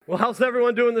Well, how's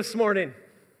everyone doing this morning?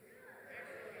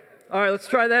 All right, let's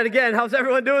try that again. How's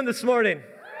everyone doing this morning?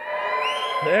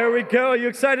 There we go. You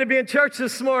excited to be in church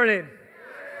this morning?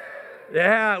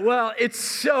 Yeah, well, it's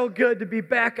so good to be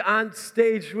back on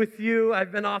stage with you.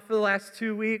 I've been off for the last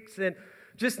 2 weeks and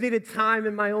just needed time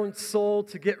in my own soul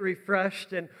to get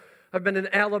refreshed. And I've been in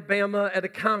Alabama at a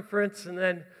conference, and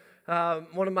then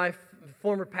one of my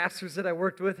former pastors that I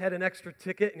worked with had an extra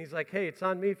ticket, and he's like, hey, it's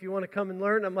on me if you want to come and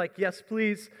learn. I'm like, yes,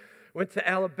 please. Went to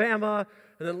Alabama,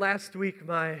 and then last week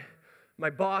my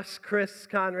boss, Chris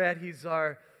Conrad, he's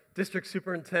our district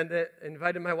superintendent,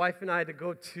 invited my wife and I to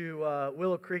go to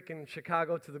Willow Creek in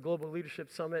Chicago to the Global Leadership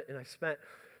Summit, and I spent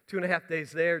 2.5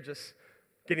 days there just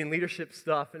getting leadership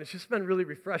stuff, and it's just been really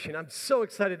refreshing. I'm so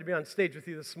excited to be on stage with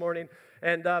you this morning,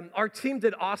 and our team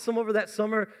did awesome over that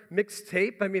summer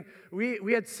mixtape. I mean,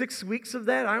 we had 6 weeks of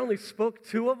that. I only spoke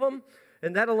 2 of them,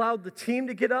 and that allowed the team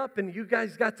to get up, and you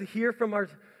guys got to hear from our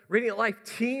Radiant Life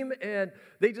team, and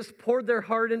they just poured their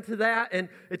heart into that, and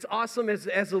it's awesome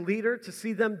as a leader to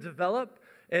see them develop,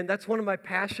 and that's one of my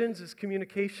passions is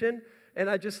communication, and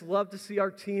I just love to see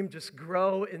our team just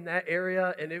grow in that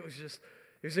area, and it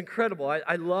was incredible.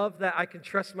 I love that I can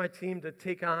trust my team to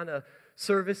take on a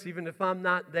service even if I'm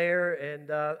not there,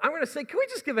 and I'm going to say, can we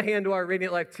just give a hand to our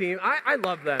Radiant Life team? I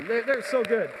love them. They're so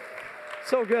good.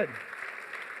 So good.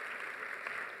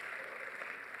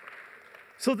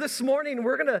 So this morning,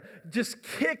 we're going to just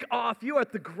kick off you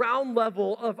at the ground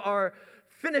level of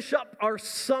finish up our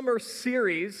summer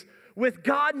series with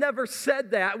God Never Said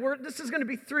That. This is going to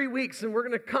be 3 weeks, and we're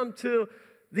going to come to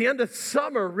the end of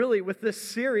summer, really, with this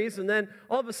series. And then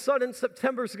all of a sudden,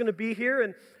 September is going to be here.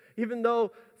 And even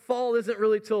though fall isn't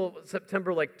really till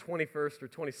September like 21st or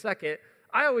 22nd,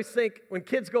 I always think when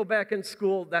kids go back in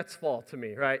school, that's fall to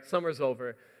me, right? Summer's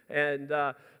over. And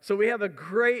so we have a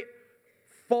great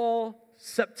fall,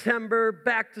 September,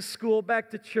 back to school, back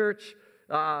to church,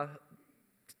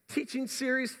 teaching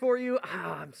series for you.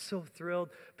 I'm so thrilled.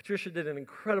 Patricia did an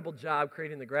incredible job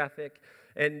creating the graphic.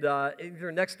 And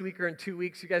either next week or in 2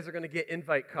 weeks, you guys are going to get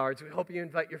invite cards. We hope you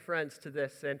invite your friends to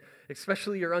this, and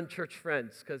especially your unchurched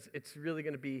friends, because it's really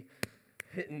going to be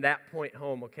hitting that point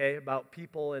home, okay, about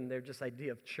people and their just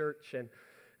idea of church.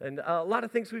 And a lot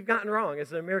of things we've gotten wrong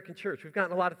as an American church. We've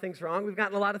gotten a lot of things wrong. We've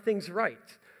gotten a lot of things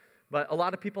right. But a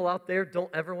lot of people out there don't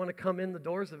ever want to come in the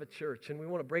doors of a church, and we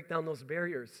want to break down those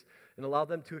barriers and allow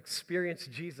them to experience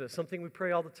Jesus. Something we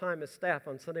pray all the time as staff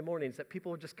on Sunday mornings, that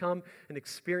people would just come and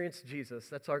experience Jesus.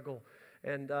 That's our goal.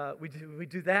 And we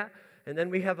do that, and then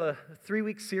we have a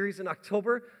 3-week series in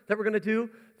October that we're going to do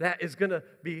that is going to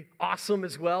be awesome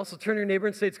as well. So turn to your neighbor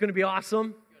and say, it's going to be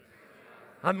awesome.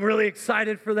 I'm really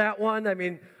excited for that one. I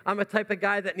mean, I'm a type of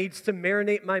guy that needs to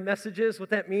marinate my messages. What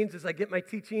that means is I get my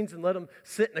teachings and let them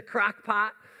sit in a crock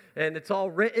pot, and it's all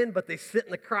written, but they sit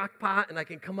in the crock pot, and I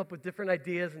can come up with different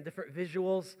ideas and different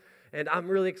visuals, and I'm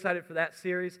really excited for that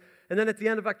series. And then at the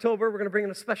end of October, we're going to bring in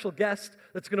a special guest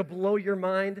that's going to blow your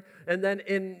mind, and then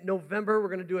in November, we're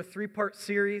going to do a 3-part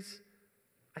series,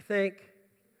 I think.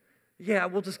 Yeah,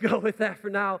 we'll just go with that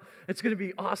for now. It's going to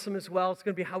be awesome as well. It's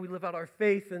going to be how we live out our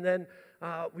faith, and then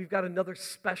we've got another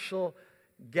special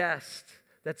guest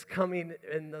that's coming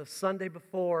in the Sunday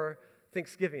before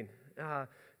Thanksgiving.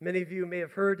 Many of you may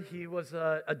have heard he was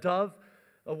a Dove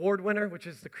Award winner, which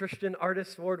is the Christian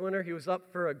Artist Award winner. He was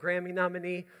up for a Grammy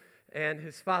nominee, and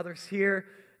his father's here,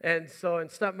 and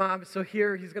stepmom. So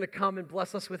here he's going to come and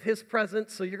bless us with his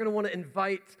presence. So you're going to want to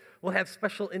invite. We'll have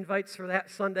special invites for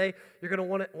that Sunday. You're going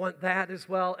to want that as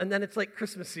well. And then it's like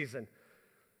Christmas season.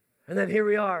 And then here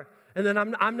we are. And then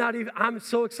I'm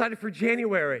so excited for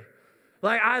January.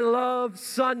 Like, I love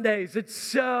Sundays. It's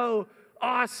so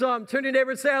awesome. Turn to your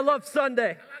neighbor and say, I love Sunday. I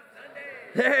love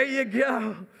Sunday. There you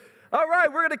go. All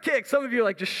right, we're going to kick. Some of you are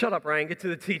like, just shut up, Ryan. Get to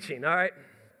the teaching, all right?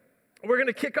 We're going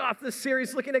to kick off this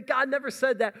series looking at God Never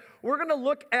Said That. We're going to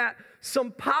look at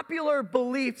some popular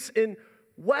beliefs in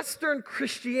Western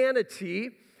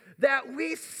Christianity that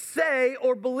we say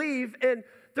or believe, and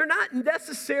they're not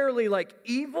necessarily like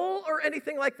evil or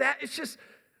anything like that. It's just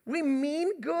we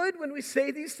mean good when we say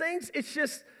these things. It's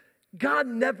just God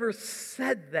never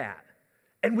said that.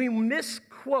 And we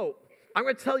misquote. I'm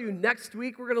going to tell you next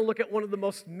week we're going to look at one of the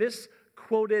most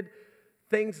misquoted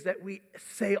things that we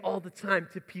say all the time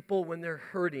to people when they're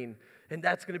hurting. And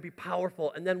that's going to be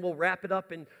powerful. And then we'll wrap it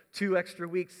up in 2 extra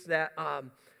weeks that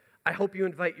I hope you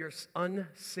invite your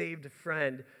unsaved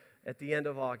friend at the end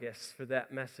of August for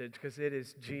that message, because it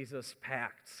is Jesus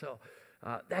packed. So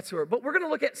that's where. But we're going to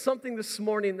look at something this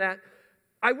morning that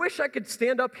I wish I could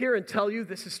stand up here and tell you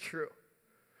this is true.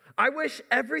 I wish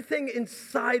everything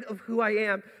inside of who I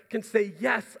am can say,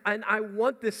 yes, and I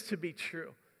want this to be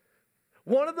true.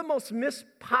 One of the most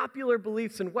mispopular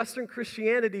beliefs in Western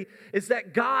Christianity is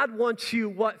that God wants you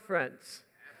what, friends?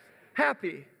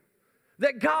 Happy.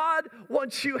 That God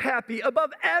wants you happy.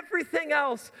 Above everything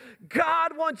else,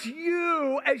 God wants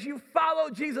you, as you follow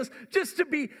Jesus, just to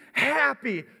be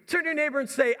happy. Turn to your neighbor and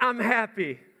say, I'm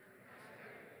happy.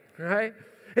 Right?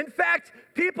 In fact,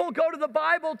 people go to the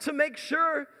Bible to make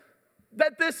sure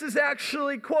that this is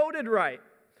actually quoted right.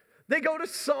 They go to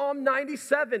Psalm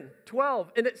 97:12,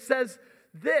 and it says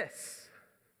this.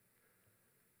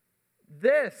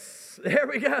 There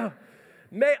we go.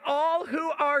 May all who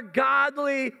are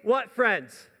godly, what,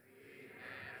 friends?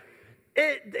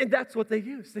 And that's what they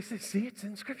use. They say, see, it's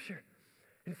in Scripture.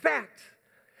 In fact,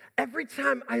 every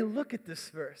time I look at this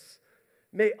verse,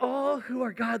 may all who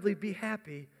are godly be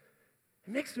happy,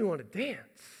 it makes me want to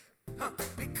dance.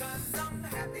 Because I'm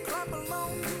happy. Clap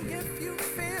along if you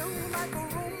feel like a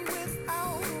room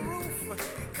without a roof.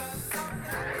 Because I'm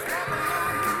happy. Clap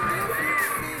along if you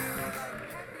feel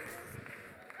like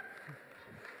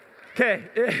Okay,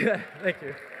 thank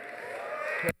you.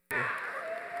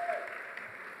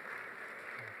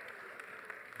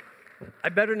 I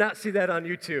better not see that on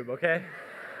YouTube, okay?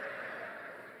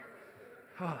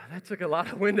 Oh, that took a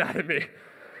lot of wind out of me.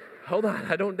 Hold on,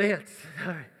 I don't dance.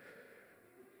 All right.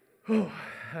 Oh,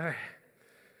 all right.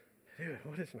 Dude,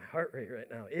 what is my heart rate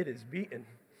right now? It is beating.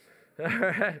 All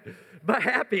right. But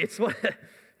happy, it's one.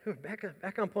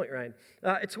 Back on point, Ryan.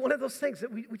 It's one of those things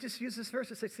that we just use this verse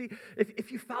to say, see,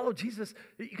 if you follow Jesus,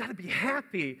 you got to be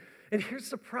happy. And here's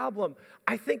the problem.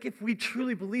 I think if we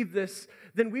truly believe this,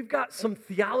 then we've got some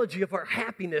theology of our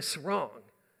happiness wrong.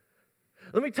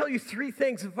 Let me tell you 3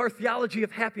 things of our theology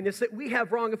of happiness that we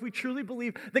have wrong if we truly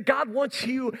believe that God wants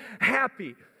you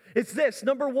happy. It's this.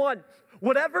 Number 1,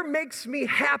 whatever makes me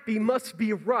happy must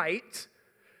be right.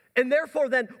 And therefore,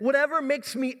 then, whatever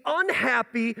makes me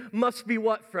unhappy must be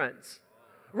what, friends?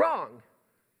 Wrong.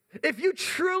 If you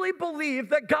truly believe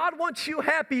that God wants you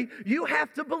happy, you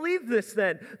have to believe this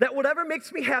then, that whatever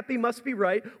makes me happy must be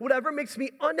right, whatever makes me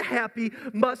unhappy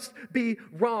must be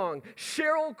wrong.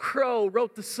 Sheryl Crow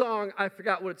wrote the song, I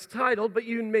forgot what it's titled, but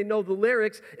you may know the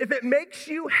lyrics. If it makes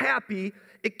you happy,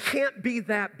 it can't be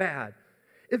that bad.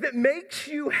 If it makes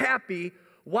you happy,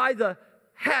 why the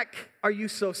heck are you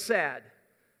so sad?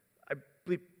 I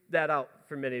bleep that out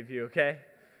for many of you, okay?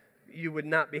 You would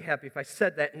not be happy if I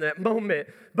said that in that moment.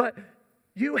 But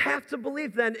you have to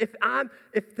believe then, if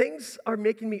things are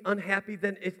making me unhappy,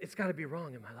 then it's got to be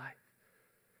wrong in my life.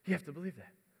 You have to believe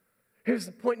that. Here's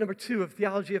the point number 2 of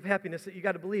theology of happiness that you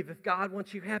got to believe. If God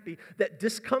wants you happy, that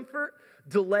discomfort,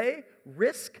 delay,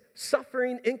 risk,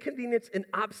 suffering, inconvenience, and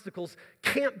obstacles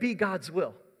can't be God's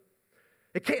will.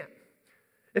 It can't.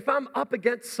 If I'm up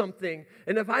against something,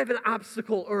 and if I have an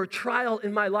obstacle or a trial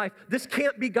in my life, this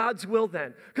can't be God's will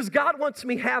then. Because God wants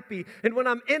me happy. And when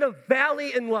I'm in a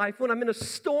valley in life, when I'm in a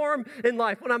storm in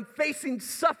life, when I'm facing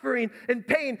suffering and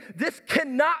pain, this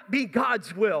cannot be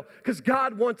God's will. Because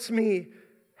God wants me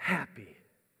happy.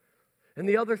 And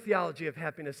the other theology of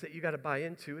happiness that you got to buy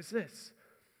into is this.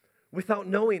 Without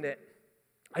knowing it,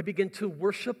 I begin to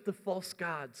worship the false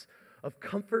gods of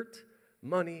comfort,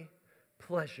 money,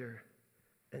 pleasure,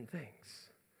 and things.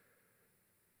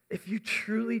 If you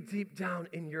truly deep down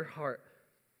in your heart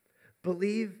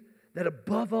believe that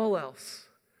above all else,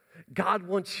 God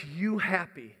wants you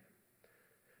happy,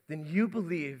 then you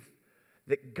believe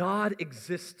that God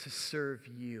exists to serve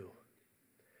you,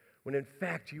 when in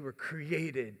fact you were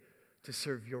created to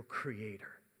serve your Creator.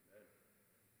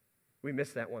 We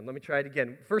missed that one. Let me try it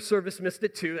again. First service missed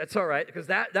it too. That's all right, because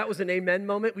that was an amen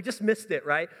moment. We just missed it,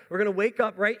 right? We're going to wake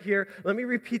up right here. Let me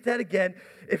repeat that again.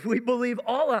 If we believe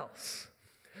all else,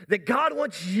 that God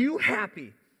wants you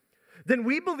happy, then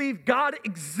we believe God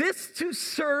exists to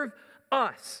serve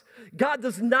us. God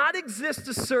does not exist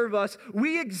to serve us.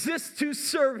 We exist to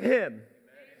serve Him.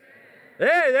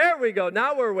 Amen. Hey, there we go.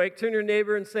 Now we're awake. Turn to your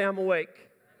neighbor and say, I'm awake.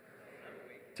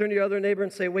 Turn to your other neighbor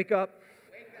and say, wake up.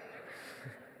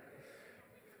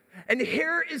 And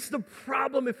here is the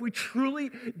problem if we truly,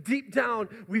 deep down,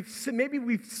 maybe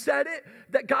we've said it,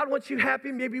 that God wants you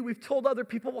happy. Maybe we've told other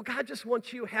people, well, God just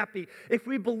wants you happy. If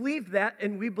we believe that,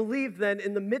 and we believe then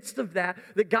in the midst of that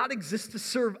God exists to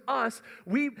serve us,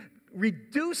 we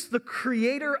reduce the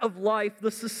creator of life,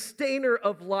 the sustainer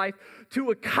of life,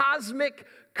 to a cosmic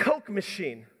Coke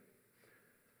machine.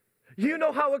 You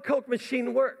know how a Coke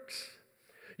machine works.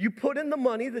 You put in the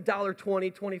money, the $1,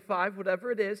 $20, $25,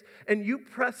 whatever it is, and you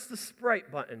press the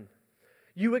Sprite button.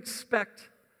 You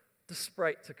expect the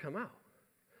Sprite to come out.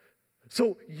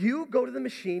 So you go to the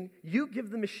machine, you give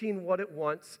the machine what it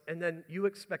wants, and then you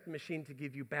expect the machine to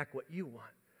give you back what you want.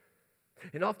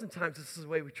 And oftentimes, this is the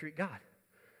way we treat God.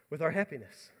 with our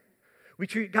happiness. We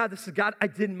treat God, this is God, I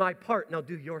did my part, now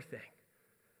do your thing.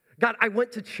 God, I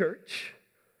went to church.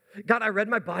 God, I read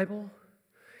my Bible.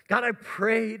 God, I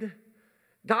prayed.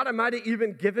 God, I might have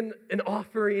even given an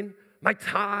offering, my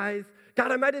tithe.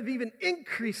 God, I might have even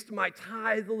increased my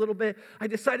tithe a little bit. I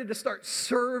decided to start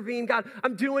serving. God,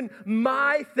 I'm doing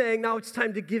my thing. Now it's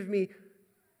time to give me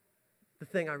the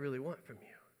thing I really want from you.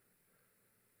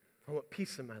 I want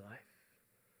peace in my life.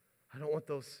 I don't want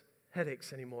those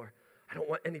headaches anymore. I don't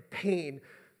want any pain.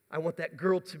 I want that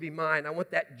girl to be mine. I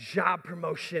want that job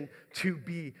promotion to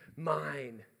be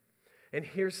mine. And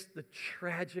here's the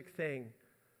tragic thing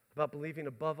about believing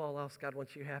above all else God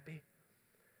wants you happy,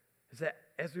 is that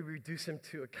as we reduce him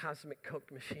to a cosmic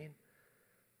Coke machine,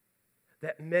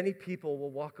 that many people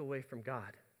will walk away from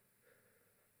God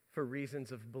for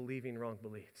reasons of believing wrong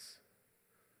beliefs.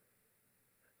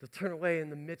 They'll turn away in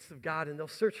the midst of God and they'll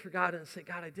search for God and say,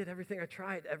 God, I did everything. I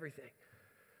tried everything.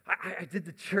 I did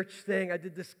the church thing. I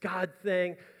did this God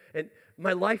thing. And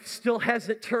my life still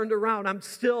hasn't turned around. I'm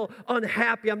still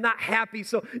unhappy. I'm not happy.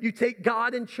 So you take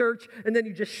God in church and then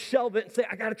you just shelve it and say,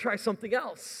 I got to try something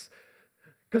else.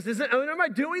 Because am I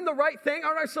doing the right thing?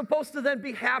 Aren't I supposed to then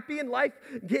be happy and life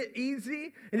get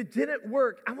easy? And it didn't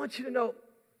work. I want you to know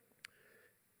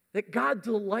that God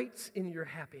delights in your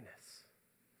happiness.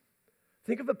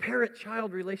 Think of a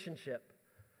parent-child relationship.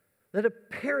 That a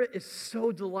parent is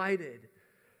so delighted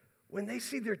when they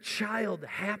see their child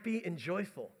happy and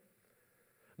joyful.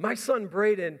 My son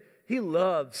Braden, he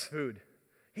loves food.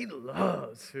 He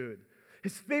loves food.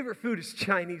 His favorite food is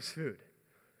Chinese food.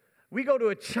 We go to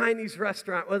a Chinese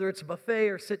restaurant, whether it's a buffet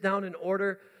or sit down and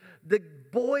order, the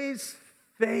boy's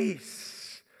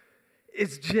face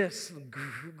is just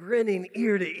grinning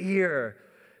ear to ear.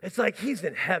 It's like he's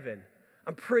in heaven.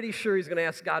 I'm pretty sure he's going to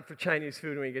ask God for Chinese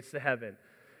food when he gets to heaven.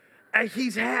 And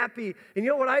he's happy. And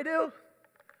you know what I do?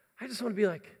 I just want to be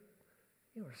like,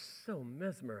 you are so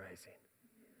mesmerizing.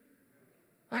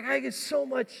 Like, I get so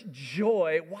much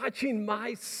joy watching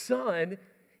my son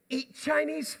eat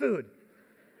Chinese food.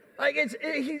 Like,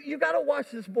 you got to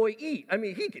watch this boy eat. I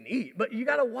mean, he can eat, but you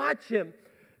got to watch him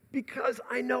because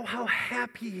I know how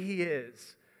happy he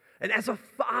is. And as a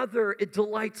father, it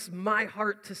delights my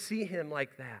heart to see him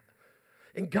like that.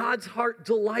 And God's heart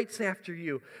delights after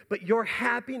you, but your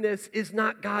happiness is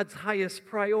not God's highest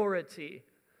priority.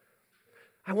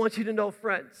 I want you to know,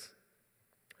 friends,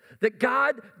 that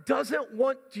God doesn't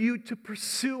want you to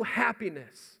pursue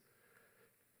happiness.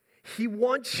 He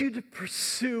wants you to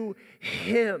pursue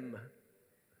Him.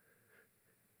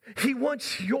 He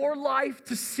wants your life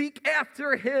to seek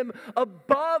after Him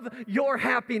above your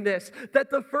happiness. That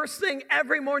the first thing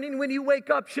every morning when you wake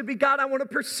up should be, God, I want to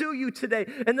pursue you today.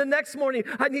 And the next morning,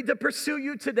 I need to pursue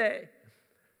you today.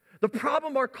 The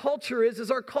problem our culture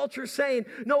is our culture saying,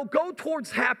 no, go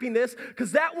towards happiness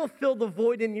because that will fill the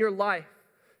void in your life.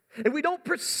 And we don't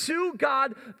pursue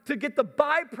God to get the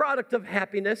byproduct of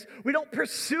happiness. We don't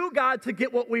pursue God to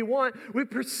get what we want. We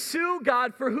pursue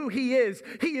God for who He is.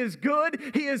 He is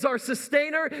good. He is our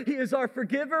sustainer. He is our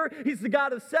forgiver. He's the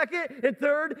God of second and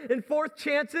third and fourth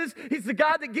chances. He's the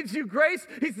God that gives you grace.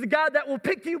 He's the God that will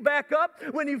pick you back up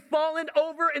when you've fallen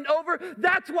over and over.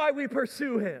 That's why we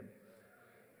pursue Him.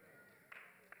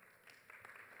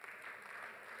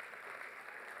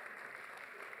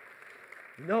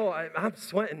 No, I'm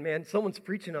sweating, man. Someone's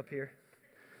preaching up here.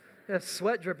 I got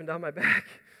sweat dripping down my back.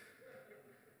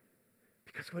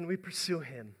 Because when we pursue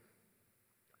Him,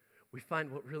 we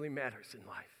find what really matters in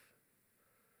life.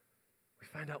 We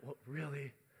find out what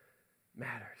really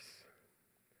matters.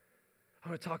 I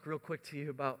want to talk real quick to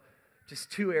you about just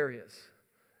two areas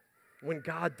when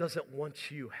God doesn't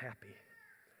want you happy.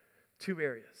 Two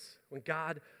areas when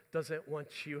God doesn't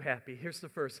want you happy. Here's the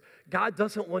first. God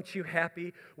doesn't want you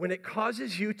happy when it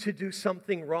causes you to do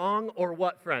something wrong or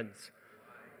what, friends?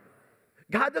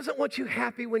 God doesn't want you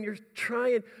happy when you're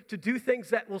trying to do things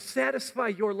that will satisfy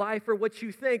your life or what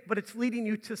you think, but it's leading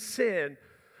you to sin.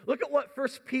 Look at what 1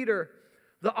 Peter,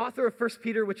 the author of 1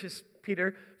 Peter, which is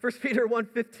Peter, 1 Peter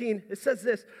 1:15, it says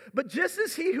this, but just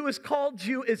as He who has called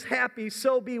you is happy,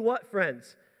 so be what,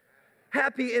 friends?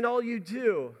 Happy in all you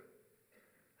do.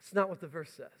 It's not what the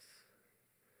verse says.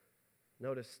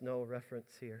 Notice no reference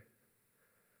here.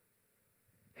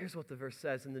 Here's what the verse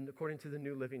says, and then according to the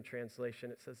New Living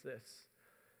Translation, it says this.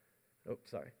 Oh,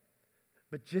 sorry.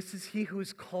 But just as He who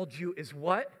has called you is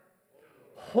what?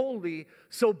 Holy.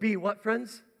 So be what,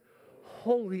 friends?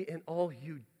 Holy in all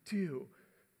you do.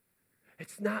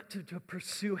 It's not to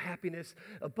pursue happiness.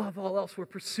 Above all else, we're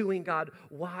pursuing God.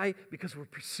 Why? Because we're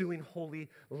pursuing holy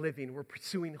living. We're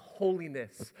pursuing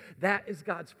holiness. That is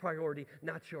God's priority,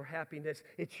 not your happiness.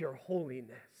 It's your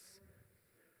holiness.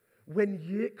 when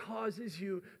it causes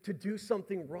you to do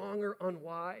something wrong or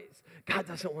unwise, God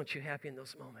doesn't want you happy in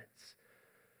those moments.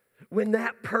 When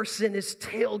that person is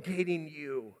tailgating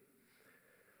you,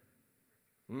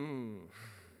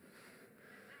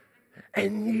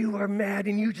 and you are mad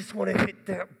and you just want to hit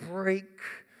that brake,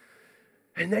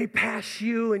 and they pass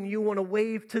you and you want to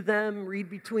wave to them, read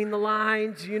between the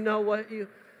lines, you know what you,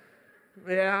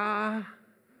 yeah.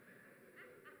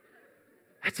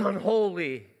 That's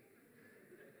unholy.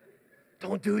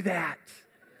 Don't do that.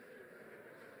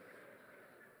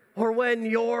 Or when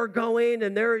you're going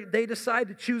and they decide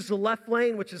to choose the left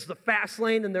lane, which is the fast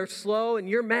lane, and they're slow, and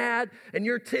you're mad, and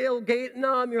you're tailgating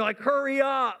them, you're like, hurry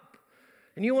up.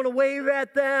 And you want to wave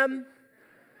at them.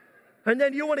 And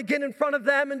then you want to get in front of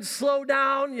them and slow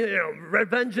down. You know,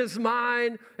 revenge is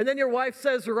mine. And then your wife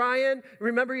says, Ryan,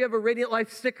 remember you have a Radiant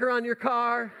Life sticker on your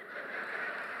car?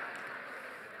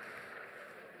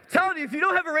 Telling you, if you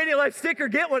don't have a Radiant Life sticker,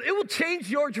 get one. It will change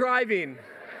your driving.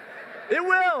 It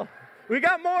will. We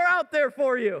got more out there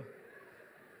for you.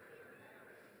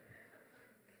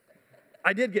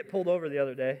 I did get pulled over the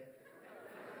other day.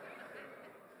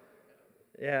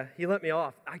 Yeah, he let me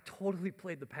off. I totally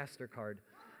played the pastor card.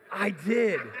 I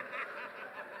did.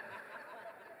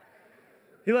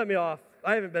 He let me off.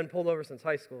 I haven't been pulled over since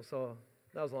high school, so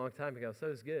that was a long time ago, so it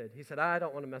was good. He said, I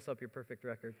don't want to mess up your perfect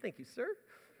record. Thank you, sir.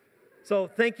 So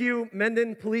thank you,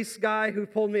 Mendon police guy who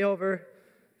pulled me over.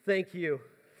 Thank you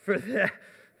for that.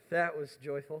 That was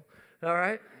joyful. All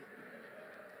right?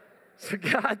 So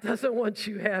God doesn't want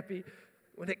you happy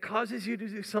when it causes you to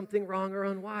do something wrong or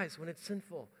unwise, when it's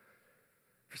sinful.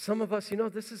 For some of us,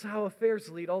 this is how affairs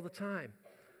lead all the time.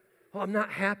 Oh, I'm not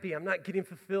happy. I'm not getting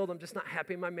fulfilled. I'm just not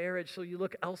happy in my marriage. So you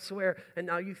look elsewhere, and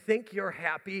now you think you're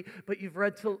happy, but you've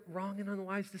led to wrong and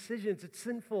unwise decisions. It's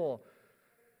sinful.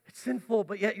 It's sinful,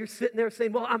 but yet you're sitting there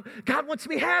saying, well, God wants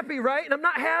me happy, right? And I'm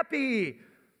not happy.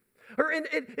 Or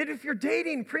if you're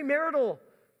dating premarital,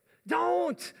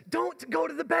 don't go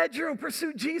to the bedroom.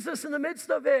 Pursue Jesus in the midst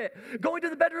of it. Going to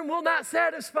the bedroom will not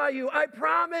satisfy you. I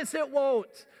promise it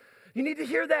won't. You need to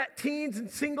hear that, teens and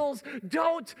singles.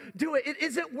 Don't do it. It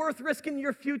isn't worth risking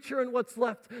your future and what's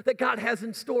left that God has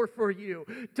in store for you.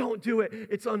 Don't do it.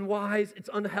 It's unwise. It's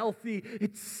unhealthy.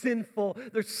 It's sinful.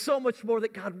 There's so much more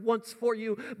that God wants for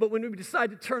you. But when we decide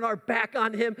to turn our back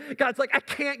on Him, God's like, I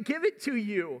can't give it to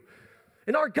you.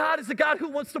 And our God is a God who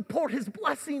wants to pour His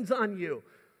blessings on you.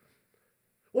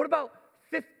 What about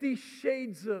 50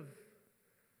 Shades of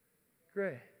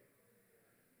Grey?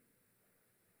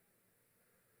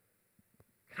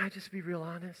 Can I just be real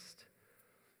honest?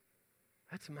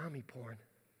 That's mommy porn.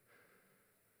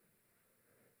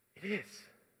 It is.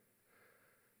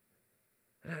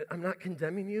 And I'm not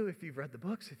condemning you if you've read the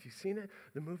books, if you've seen it,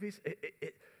 the movies.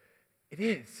 It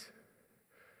is.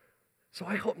 So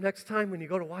I hope next time when you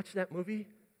go to watch that movie,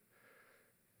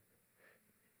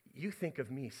 you think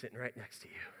of me sitting right next to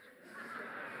you.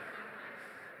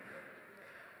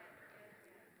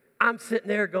 I'm sitting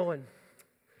there going,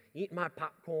 eating my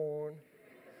popcorn,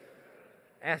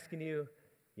 asking you,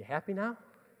 you happy now?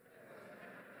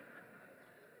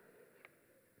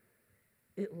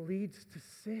 It leads to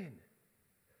sin.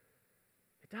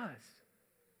 It does.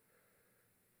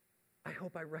 I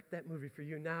hope I wrecked that movie for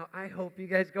you now. I hope you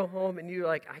guys go home and you're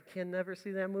like, I can never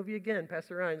see that movie again.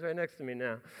 Pastor Ryan's right next to me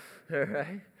now. All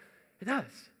right? It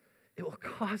does. It will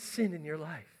cause sin in your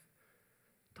life.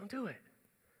 Don't do it.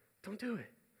 Don't do it.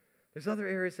 There's other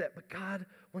areas but God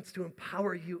wants to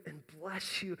empower you and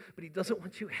bless you, but He doesn't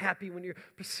want you happy when you're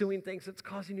pursuing things that's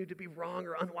causing you to be wrong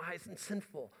or unwise and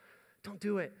sinful. Don't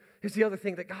do it. Here's the other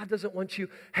thing, that God doesn't want you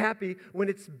happy when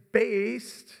it's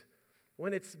based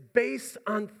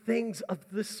on things of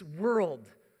this world.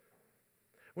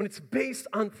 When it's based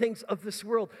on things of this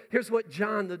world. Here's what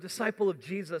John, the disciple of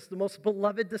Jesus, the most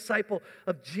beloved disciple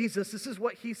of Jesus, this is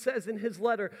what he says in his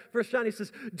letter. 1 John, he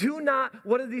says, do not,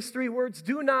 what are these three words?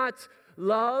 Do not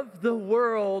love the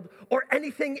world or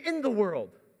anything in the world.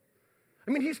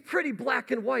 I mean, he's pretty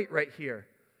black and white right here.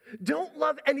 Don't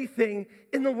love anything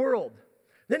in the world.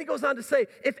 Then he goes on to say,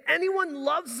 if anyone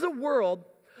loves the world,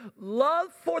 love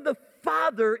for the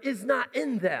Father is not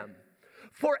in them.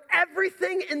 For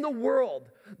everything in the world,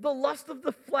 the lust of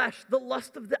the flesh, the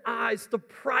lust of the eyes, the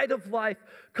pride of life,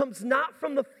 comes not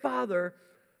from the Father,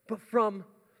 but from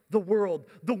the world.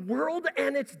 The world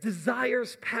and its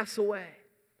desires pass away,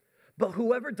 but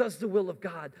whoever does the will of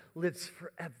God lives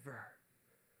forever.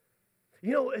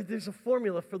 You know, there's a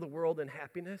formula for the world and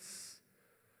happiness.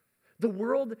 The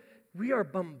world, we are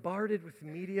bombarded with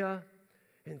media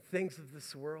and things of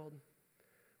this world.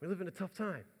 We live in a tough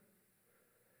time.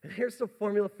 And here's the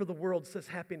formula for the world, says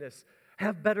happiness.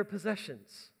 Have better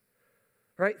possessions.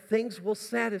 right? Things will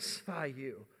satisfy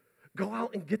you. Go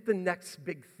out and get the next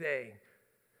big thing.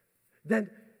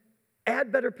 Then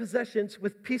add better possessions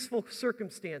with peaceful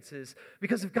circumstances,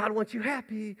 because if God wants you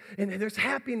happy and there's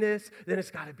happiness, then it's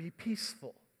got to be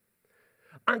peaceful.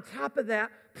 On top of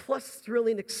that, plus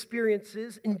thrilling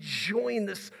experiences, enjoying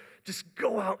this, just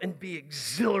go out and be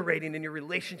exhilarating in your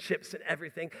relationships and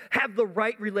everything. Have the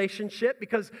right relationship,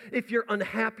 because if you're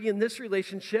unhappy in this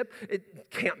relationship, it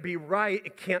can't be right.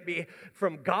 It can't be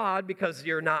from God because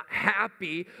you're not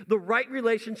happy. The right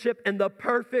relationship and the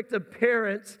perfect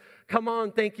appearance. Come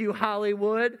on, thank you,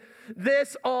 Hollywood.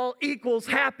 This all equals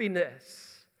happiness.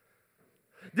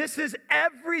 This is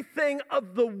everything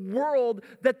of the world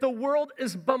that the world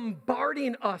is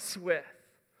bombarding us with.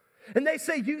 And they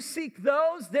say, you seek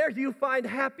those, there you find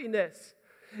happiness.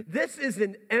 This is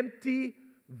an empty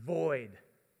void.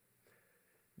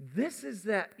 This is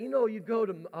that, you go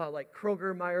to like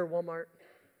Kroger, Meijer, Walmart,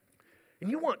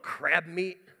 and you want crab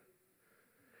meat.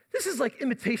 This is like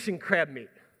imitation crab meat.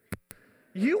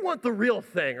 You want the real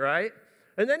thing, right?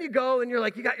 And then you go and you're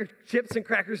like, you got your chips and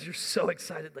crackers, you're so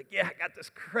excited, like, yeah, I got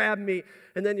this crab meat.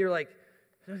 And then you're like,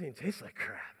 it doesn't even taste like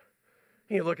crab.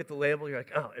 And you look at the label, you're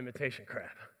like, oh, imitation crab,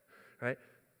 right?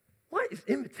 What is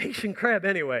imitation crab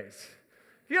anyways?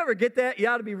 If you ever get that, you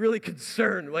ought to be really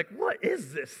concerned. Like, what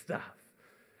is this stuff?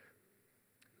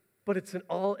 But it's an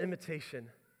all imitation.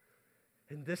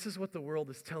 And this is what the world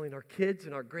is telling our kids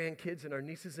and our grandkids and our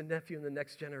nieces and nephews in the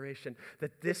next generation,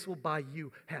 that this will buy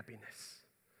you happiness.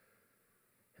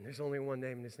 And there's only one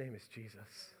name, and his name is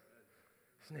Jesus.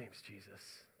 His name's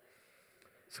Jesus.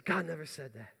 So God never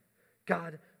said that.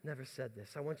 God never said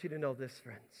this. I want you to know this,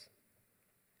 friends.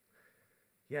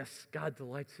 Yes, God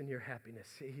delights in your happiness.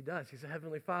 He does. He's a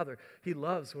heavenly Father. He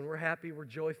loves when we're happy, we're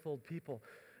joyful people.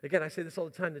 Again, I say this all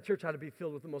the time. The church ought to be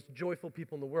filled with the most joyful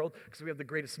people in the world because we have the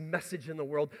greatest message in the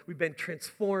world. We've been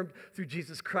transformed through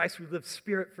Jesus Christ. We live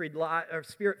spirit-filled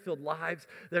lives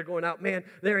that are going out. Man,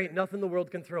 there ain't nothing the world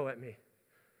can throw at me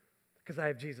because I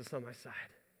have Jesus on my side.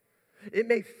 It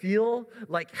may feel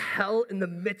like hell in the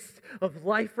midst of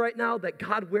life right now, that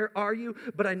God, where are you?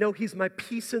 But I know he's my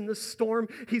peace in the storm.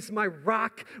 He's my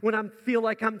rock when I feel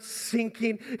like I'm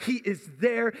sinking. He is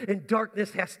there, and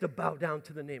darkness has to bow down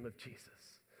to the name of Jesus.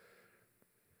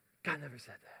 God never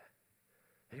said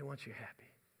that he wants you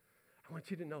happy. I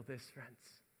want you to know this, friends.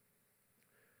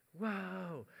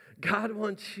 Wow, God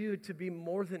wants you to be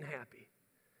more than happy.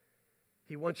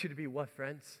 He wants you to be what,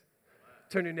 friends?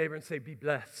 Turn to your neighbor and say, be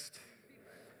blessed.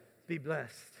 Be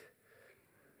blessed.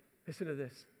 Listen to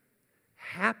this.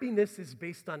 Happiness is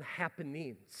based on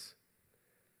happenings.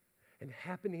 And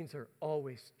happenings are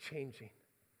always changing.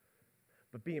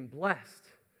 But being blessed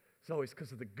is always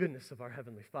because of the goodness of our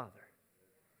Heavenly Father.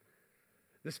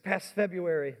 This past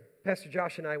February, Pastor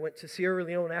Josh and I went to Sierra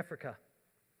Leone, Africa.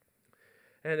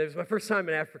 And it was my first time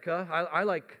in Africa. I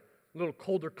like a little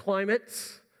colder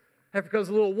climates. Africa's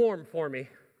a little warm for me.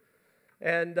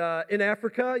 And in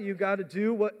Africa, you got to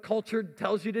do what culture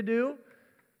tells you to do.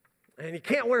 And you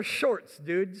can't wear shorts,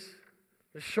 dudes.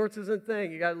 The shorts isn't a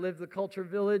thing. You got to live the culture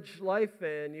village life,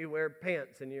 and you wear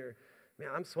pants. And man,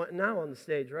 I'm sweating now on the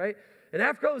stage, right? And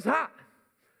Africa was hot.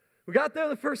 We got there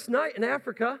the first night in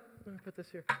Africa. Let me put this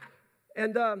here.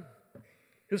 And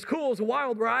it was cool. It was a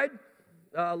wild ride,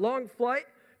 long flight.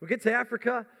 We get to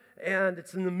Africa, and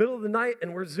it's in the middle of the night,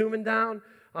 and we're zooming down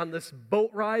on this boat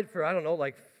ride for, I don't know,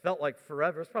 felt like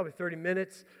forever. It's probably 30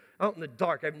 minutes out in the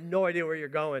dark. I have no idea where you're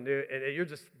going, dude. And you're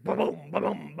just boom,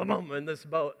 boom, boom, boom in this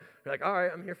boat. You're like, all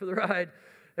right, I'm here for the ride.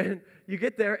 And you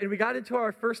get there, and we got into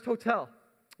our first hotel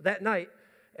that night.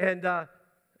 And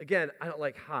again, I don't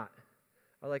like hot.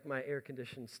 I like my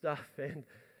air-conditioned stuff. And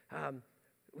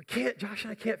Josh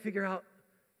and I can't figure out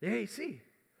the AC.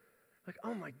 Like,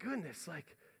 oh my goodness,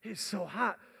 it's so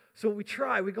hot. So we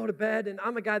go to bed, and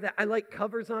I'm a guy that I like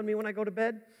covers on me when I go to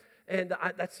bed. And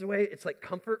that's the way, it's like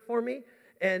comfort for me.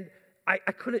 And I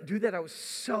couldn't do that. I was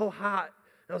so hot.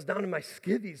 I was down in my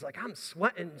skivvies, like I'm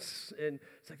sweating. And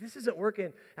it's like, this isn't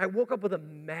working. I woke up with a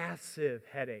massive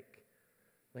headache,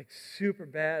 like super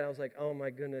bad. I was like, oh my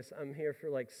goodness, I'm here for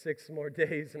like 6 more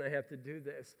days, and I have to do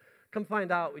this. Come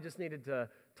find out, we just needed to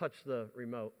touch the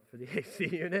remote for the AC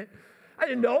unit. I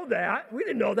didn't know that. We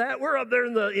didn't know that. We're up there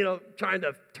in the, trying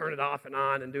to turn it off and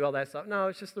on and do all that stuff. No,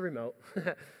 it's just the remote.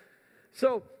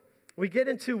 So we get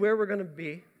into where we're going to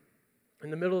be in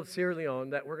the middle of Sierra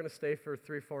Leone, that we're going to stay for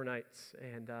 3 or 4 nights.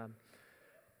 And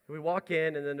we walk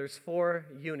in, and then there's 4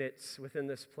 units within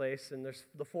this place, and there's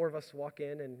the 4 of us walk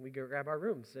in, and we go grab our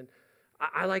rooms. And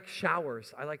I like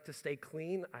showers. I like to stay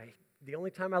clean. The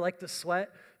only time I like to sweat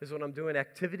is when I'm doing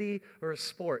activity or a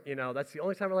sport. That's the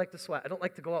only time I like to sweat. I don't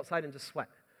like to go outside and just sweat.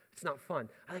 It's not fun.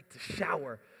 I like to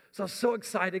shower. So I was so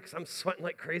excited because I'm sweating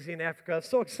like crazy in Africa. I was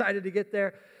so excited to get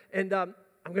there. And I'm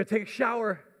going to take a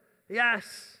shower.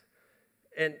 Yes.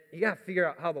 And you got to figure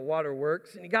out how the water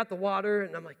works. And you got the water,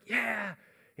 and I'm like, yeah.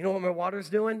 You know what my water's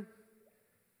doing?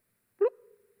 Bloop.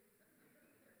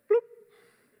 Bloop.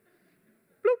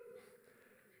 Bloop.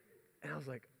 And I was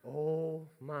like, oh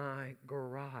my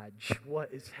garage,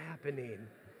 what is happening?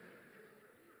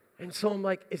 And so I'm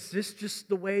like, is this just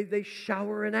the way they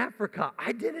shower in Africa?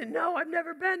 I didn't know. I've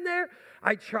never been there.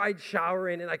 I tried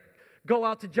showering, and I go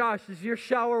out to Josh. Does your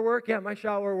shower work? Yeah, my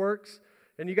shower works.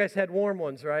 And you guys had warm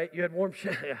ones, right? You had warm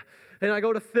shower. Yeah. And I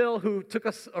go to Phil, who took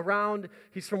us around.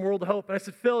 He's from World of Hope. And I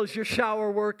said, Phil, is your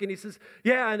shower working? He says,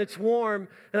 yeah, and it's warm.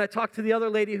 And I talked to the other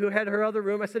lady who had her other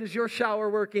room. I said, is your shower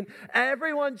working?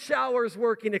 Everyone's shower is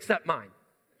working except mine.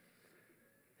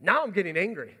 Now I'm getting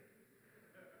angry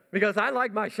because I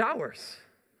like my showers.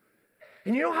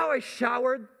 And you know how I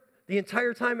showered the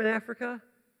entire time in Africa?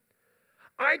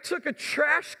 I took a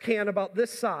trash can about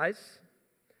this size,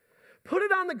 put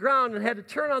it on the ground, and had to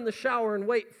turn on the shower and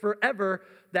wait forever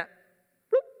that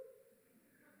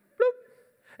bloop, bloop.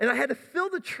 And I had to fill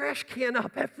the trash can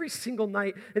up every single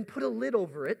night and put a lid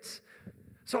over it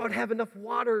so I would have enough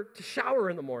water to shower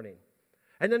in the morning.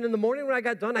 And then in the morning when I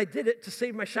got done, I did it to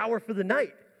save my shower for the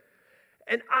night.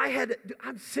 And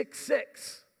I'm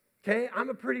 6'6", okay? I'm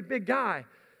a pretty big guy.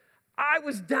 I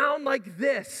was down like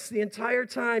this the entire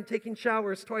time, taking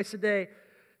showers twice a day,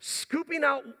 scooping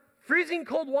out freezing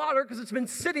cold water because it's been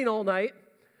sitting all night,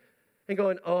 and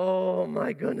going, oh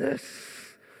my goodness,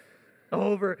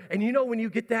 over. And you know when you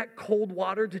get that cold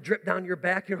water to drip down your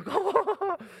back, you're like,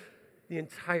 oh, the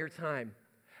entire time.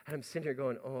 And I'm sitting here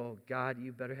going, oh God,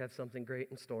 you better have something great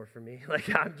in store for me. Like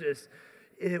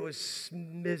it was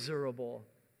miserable.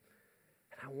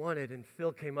 And I wanted, and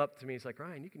Phil came up to me, he's like,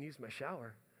 Ryan, you can use my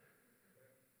shower.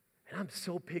 And I'm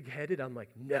so pig-headed, I'm like,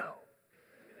 no.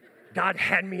 God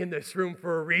had me in this room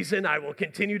for a reason. I will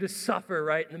continue to suffer,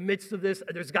 right? In the midst of this,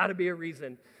 there's got to be a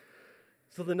reason.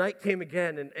 So the night came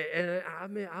again, and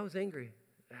I was angry.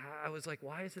 I was like,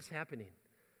 why is this happening?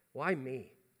 Why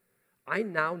me? I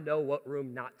now know what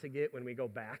room not to get when we go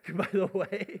back, by the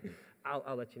way.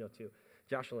 I'll let you know, too.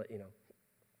 Josh will let you know.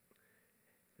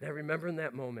 And I remember in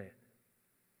that moment,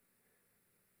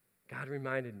 God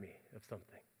reminded me of something.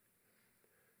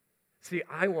 See,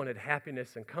 I wanted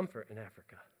happiness and comfort in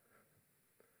Africa.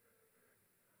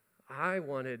 I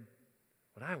wanted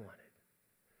what I wanted.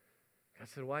 God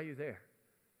said, why are you there?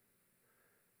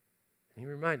 And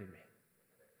he reminded me,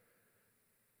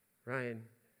 Ryan,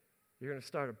 you're going to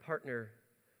start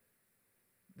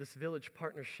this village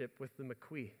partnership with the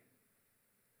McQuee.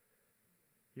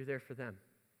 You're there for them.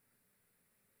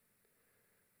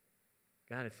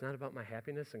 God, it's not about my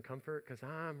happiness and comfort because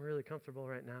I'm really comfortable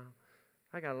right now.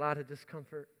 I got a lot of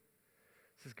discomfort.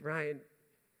 He says, Ryan,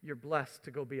 you're blessed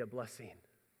to go be a blessing.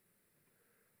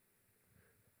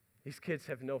 These kids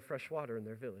have no fresh water in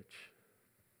their village.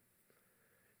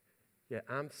 Yet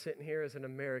I'm sitting here as an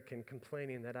American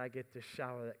complaining that I get this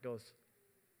shower that goes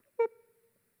bloop,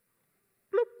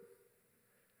 bloop.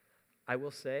 I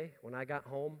will say, when I got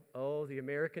home, oh, the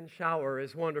American shower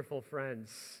is wonderful,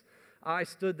 friends. I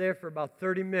stood there for about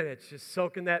 30 minutes just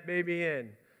soaking that baby in.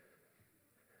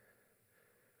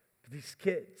 But these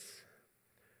kids,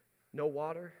 no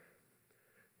water.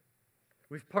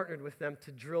 We've partnered with them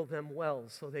to drill them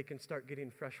wells so they can start getting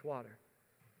fresh water.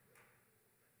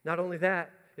 Not only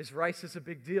that, rice is a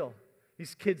big deal.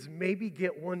 These kids maybe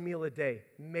get one meal a day.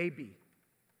 Maybe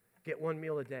get one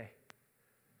meal a day.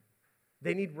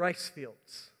 They need rice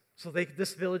fields so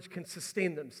this village can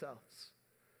sustain themselves.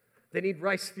 They need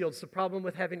rice fields. The problem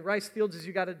with having rice fields is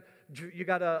you got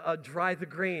to dry the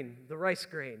grain, the rice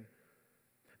grain.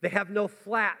 They have no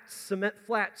flats, cement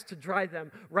flats to dry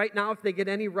them. Right now, if they get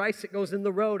any rice, it goes in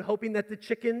the road, hoping that the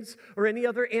chickens or any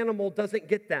other animal doesn't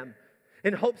get them,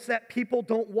 in hopes that people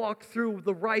don't walk through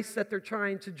the rice that they're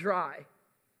trying to dry.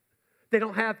 They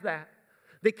don't have that.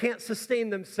 They can't sustain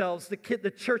themselves. The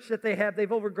church that they have,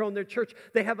 they've overgrown their church.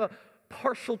 They have a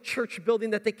partial church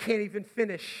building that they can't even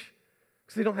finish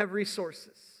because they don't have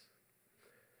resources.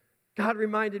 God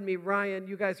reminded me, Ryan,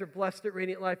 you guys are blessed at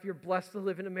Radiant Life. You're blessed to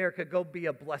live in America. Go be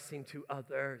a blessing to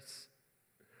others.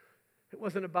 It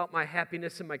wasn't about my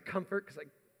happiness and my comfort because I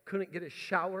couldn't get a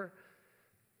shower.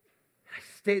 I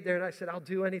stayed there and I said, I'll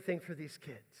do anything for these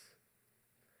kids.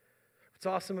 What's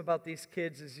awesome about these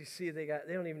kids is you see they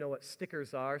don't even know what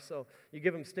stickers are. So you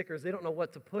give them stickers, they don't know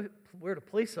where to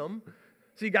place them.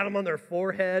 So you got them on their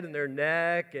forehead and their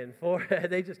neck and forehead.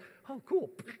 They just, oh, cool.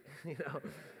 You know.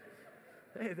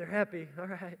 Hey, they're happy. All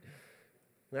right.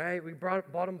 All right, we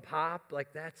bought him pop,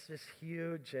 like that's just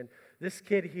huge. And this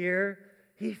kid here,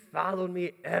 he followed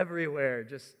me everywhere.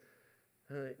 Just,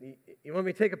 you want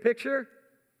me to take a picture?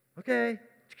 Okay.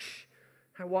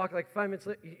 I walk like 5 minutes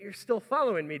later. You're still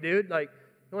following me, dude. Like,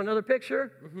 you want another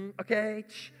picture? Mm-hmm. Okay.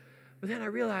 But then I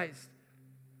realized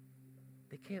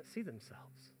they can't see themselves.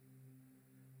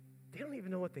 They don't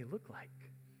even know what they look like.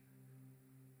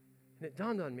 And it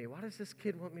dawned on me, why does this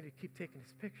kid want me to keep taking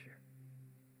his picture?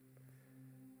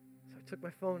 So I took my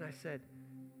phone, I said,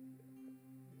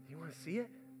 do you want to see it?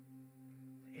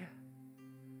 Yeah.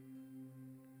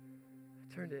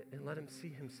 I turned it and let him see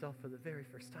himself for the very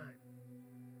first time.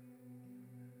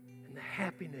 And the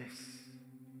happiness,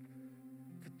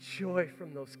 the joy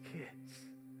from those kids.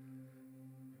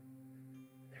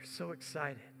 They're so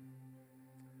excited.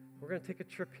 We're going to take a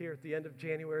trip here at the end of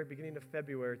January, beginning of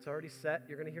February. It's already set.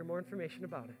 You're going to hear more information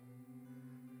about it.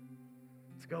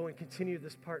 Let's go and continue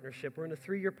this partnership. We're in a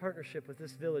 3-year partnership with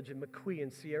this village in Makui in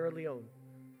Sierra Leone.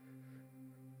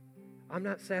 I'm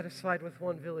not satisfied with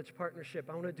one village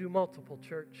partnership. I want to do multiple,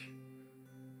 church.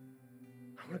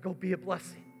 I want to go be a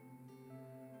blessing.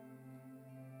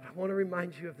 But I want to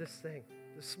remind you of this thing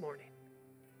this morning.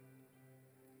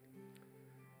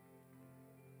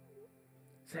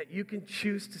 It's that you can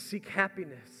choose to seek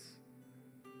happiness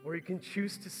or you can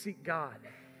choose to seek God,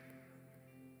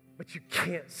 but you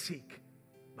can't seek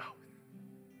both.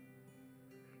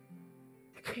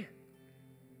 You can't.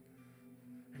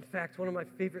 In fact, one of my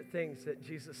favorite things that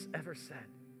Jesus ever said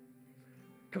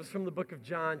comes from the book of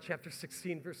John, chapter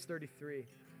 16, verse 33.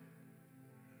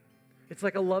 It's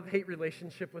like a love-hate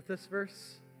relationship with this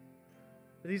verse.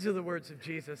 These are the words of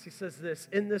Jesus. He says this,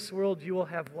 in this world you will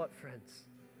have what, friends?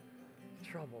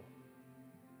 Trouble.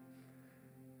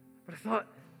 But I thought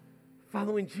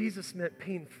following Jesus meant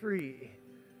pain-free.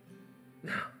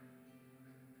 No.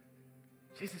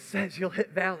 Jesus says you'll hit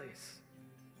valleys.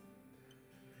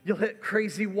 You'll hit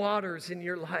crazy waters in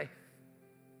your life.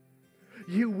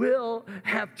 You will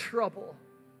have trouble.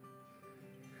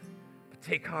 But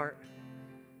take heart.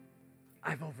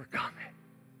 I've overcome it.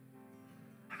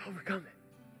 I've overcome it.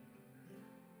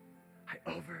 I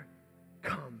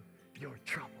overcome your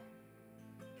trouble.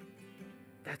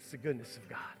 That's the goodness of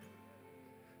God.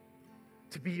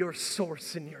 To be your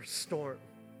source in your storm.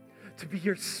 To be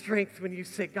your strength when you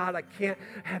say, God, I can't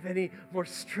have any more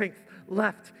strength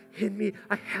left in me.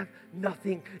 I have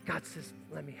nothing. God says,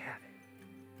 let me have it.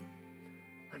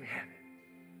 Let me have it.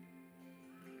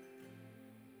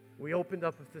 We opened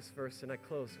up with this verse, and I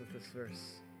closed with this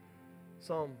verse.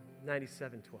 Psalm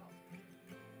 97:12.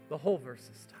 The whole verse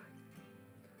this time.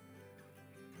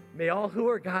 May all who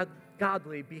are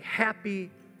godly be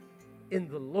happy in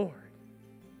the Lord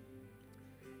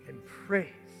and praise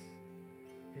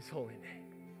his holy name.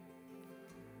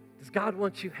 Does God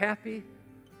want you happy?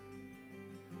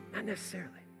 Not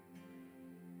necessarily.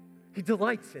 He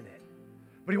delights in it,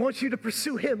 but he wants you to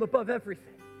pursue him above everything.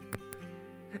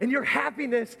 And your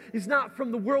happiness is not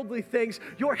from the worldly things.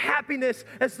 Your happiness,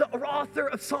 as the author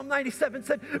of Psalm 97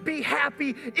 said, be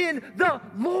happy in the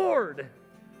Lord.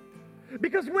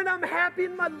 Because when I'm happy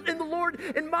in the Lord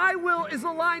and my will is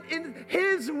aligned in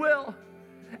his will,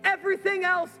 everything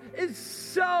else is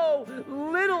so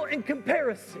little in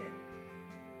comparison.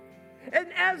 And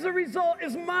as a result,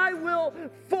 as my will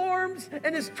forms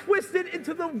and is twisted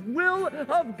into the will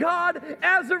of God,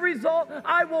 as a result,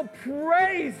 I will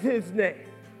praise his name.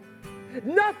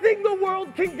 Nothing the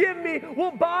world can give me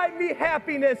will buy me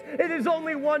happiness. It is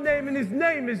only one name, and his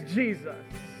name is Jesus.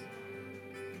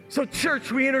 So, church,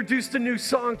 we introduced a new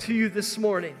song to you this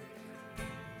morning.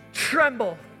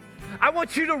 Tremble. I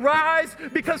want you to rise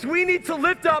because we need to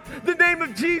lift up the name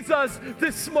of Jesus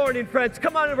this morning, friends.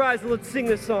 Come on and rise and let's sing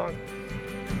this song.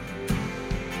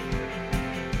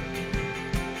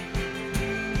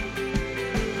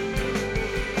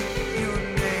 Your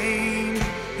name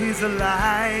is a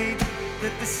light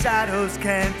that the shadows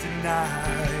can't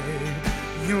deny.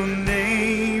 Your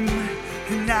name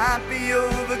cannot be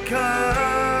overcome.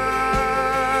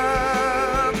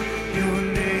 Your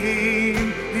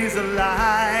name is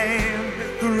alive,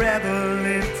 forever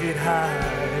lifted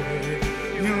high.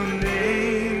 Your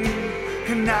name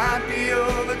cannot be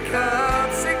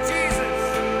overcome. Sing Jesus.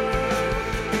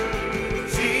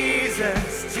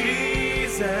 Jesus,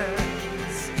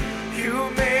 Jesus. You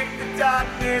make the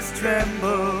darkness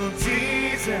tremble.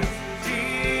 Jesus,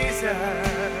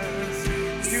 Jesus.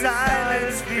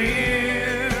 Silence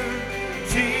fear.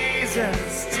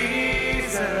 Jesus,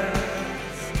 Jesus.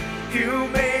 You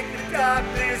make the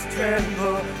darkness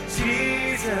tremble.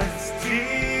 Jesus,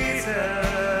 Jesus.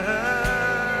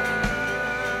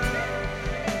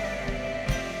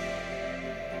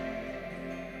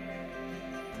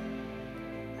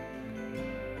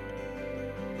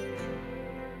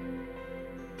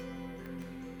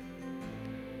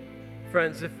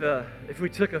 Friends, if we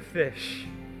took a fish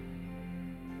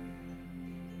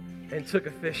and took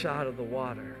a fish out of the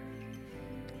water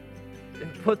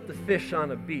and put the fish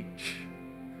on a beach,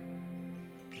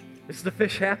 is the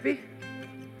fish happy?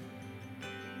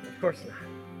 Of course not.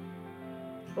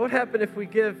 What would happen if we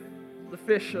give the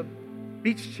fish a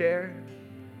beach chair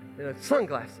and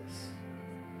sunglasses?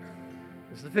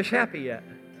 Is the fish happy yet?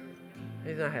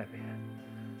 He's not happy yet.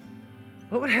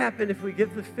 What would happen if we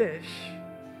give the fish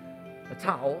a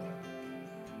towel,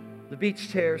 the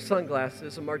beach chair,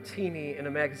 sunglasses, a martini, and a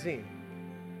magazine?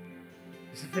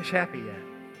 Is the fish happy yet?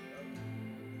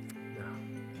 No.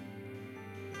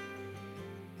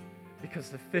 Because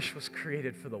the fish was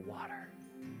created for the water.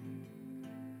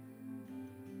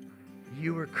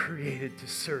 You were created to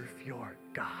serve your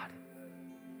God.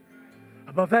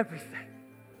 Above everything,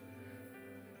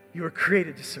 you were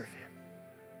created to serve Him.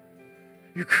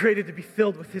 You're created to be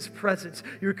filled with His presence.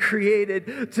 You're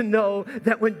created to know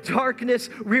that when darkness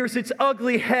rears its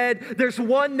ugly head, there's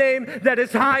one name that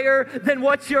is higher than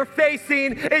what you're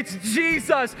facing. It's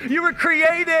Jesus. You were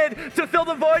created to fill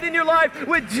the void in your life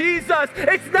with Jesus.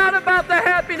 It's not about the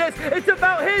happiness. It's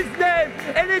about His name.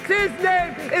 And it's His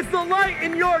name. It's the light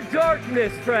in your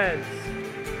darkness, friends.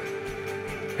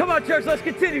 Come on, church. Let's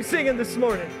continue singing this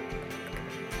morning.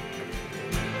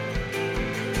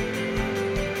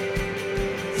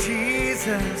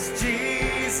 Jesus,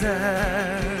 Jesus,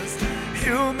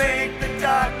 you make the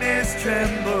darkness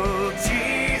tremble.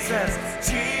 Jesus,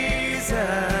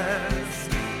 Jesus,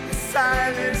 you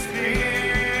silence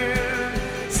fear.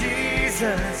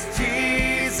 Jesus,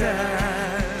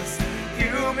 Jesus,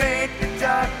 you make the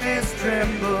darkness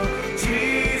tremble.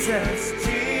 Jesus,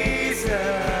 Jesus.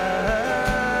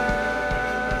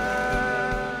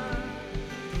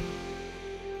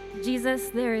 Jesus,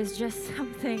 there is just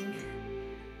something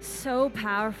so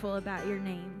powerful about your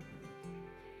name.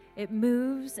 It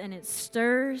moves and it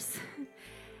stirs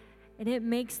and it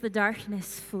makes the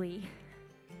darkness flee.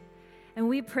 And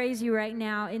we praise you right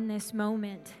now in this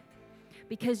moment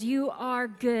because you are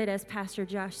good, as Pastor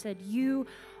Josh said. You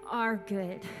are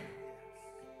good.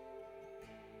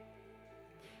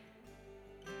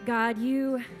 God,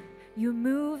 you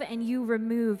move and you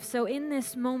remove. So in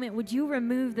this moment, would you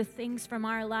remove the things from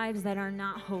our lives that are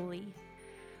not holy?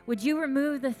 Would you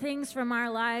remove the things from our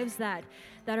lives that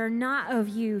are not of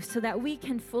you so that we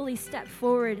can fully step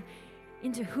forward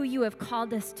into who you have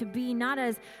called us to be, not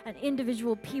as an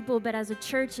individual people, but as a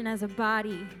church and as a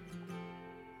body?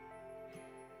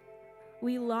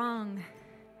 We long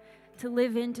to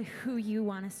live into who you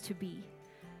want us to be,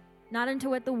 not into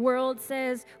what the world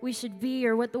says we should be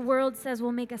or what the world says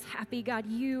will make us happy. God,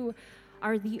 you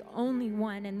are the only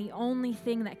one and the only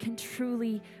thing that can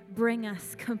truly bring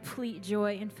us complete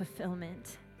joy and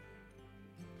fulfillment.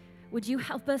 Would you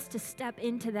help us to step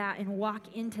into that and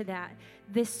walk into that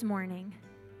this morning,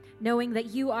 knowing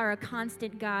that you are a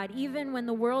constant God, even when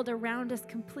the world around us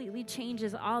completely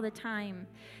changes all the time,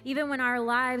 even when our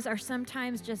lives are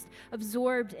sometimes just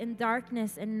absorbed in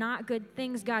darkness and not good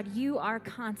things. God, you are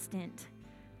constant.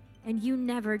 And you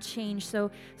never change.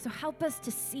 So help us to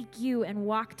seek you and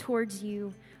walk towards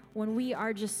you when we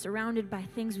are just surrounded by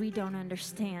things we don't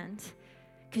understand.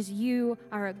 Because you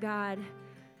are a God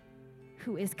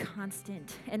who is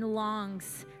constant and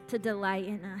longs to delight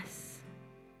in us.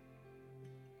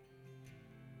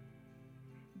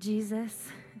 Jesus,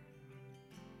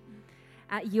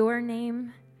 at your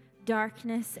name,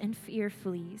 darkness and fear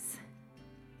flees.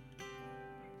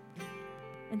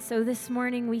 And so this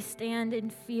morning we stand in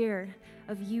fear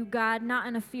of you, God, not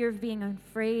in a fear of being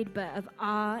afraid, but of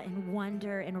awe and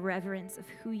wonder and reverence of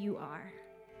who you are.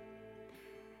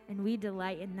 And we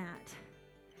delight in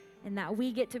that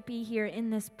we get to be here in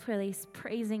this place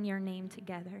praising your name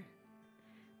together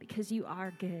because you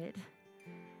are good.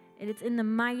 And it's in the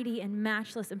mighty and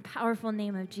matchless and powerful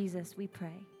name of Jesus we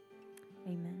pray.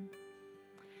 Amen.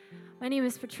 My name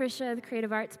is Patricia, the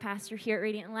Creative Arts Pastor here at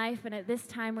Radiant Life, and at this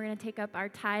time we're going to take up our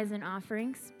tithes and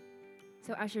offerings.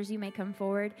 So ushers, you may come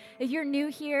forward. If you're new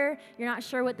here, you're not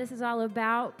sure what this is all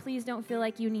about, please don't feel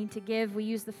like you need to give. We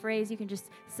use the phrase, you can just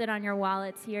sit on your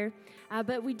wallets here.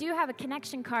 But we do have a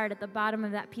connection card at the bottom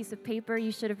of that piece of paper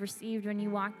you should have received when you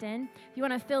walked in. If you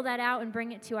want to fill that out and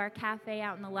bring it to our cafe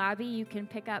out in the lobby, you can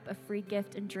pick up a free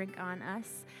gift and drink on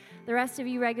us. The rest of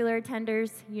you regular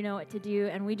attenders, you know what to do,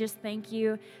 and we just thank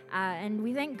you. And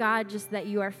we thank God just that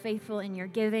you are faithful in your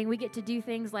giving. We get to do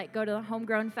things like go to the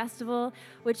Homegrown Festival,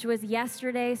 which was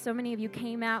yesterday. So many of you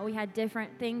came out. We had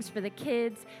different things for the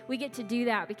kids. We get to do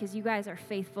that because you guys are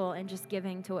faithful and just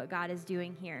giving to what God is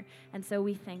doing here. And so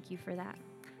we thank you for that.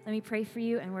 Let me pray for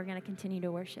you, and we're going to continue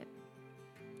to worship.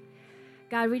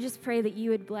 God, we just pray that you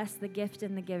would bless the gift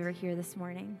and the giver here this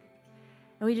morning.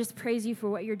 And we just praise you for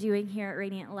what you're doing here at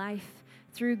Radiant Life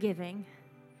through giving.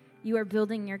 You are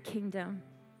building your kingdom,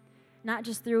 not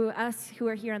just through us who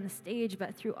are here on the stage,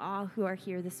 but through all who are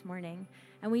here this morning.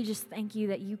 And we just thank you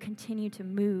that you continue to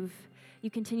move.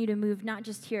 You continue to move not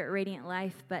just here at Radiant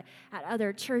Life, but at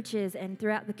other churches and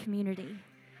throughout the community.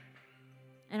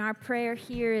 And our prayer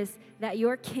here is that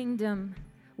your kingdom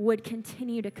would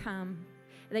continue to come,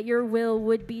 that your will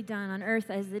would be done on earth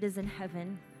as it is in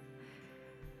heaven.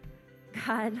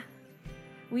 God,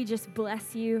 we just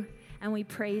bless you and we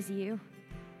praise you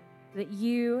that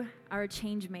you are a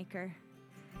change maker.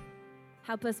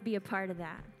 Help us be a part of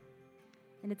that.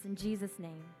 And it's in Jesus'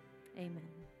 name,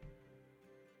 amen.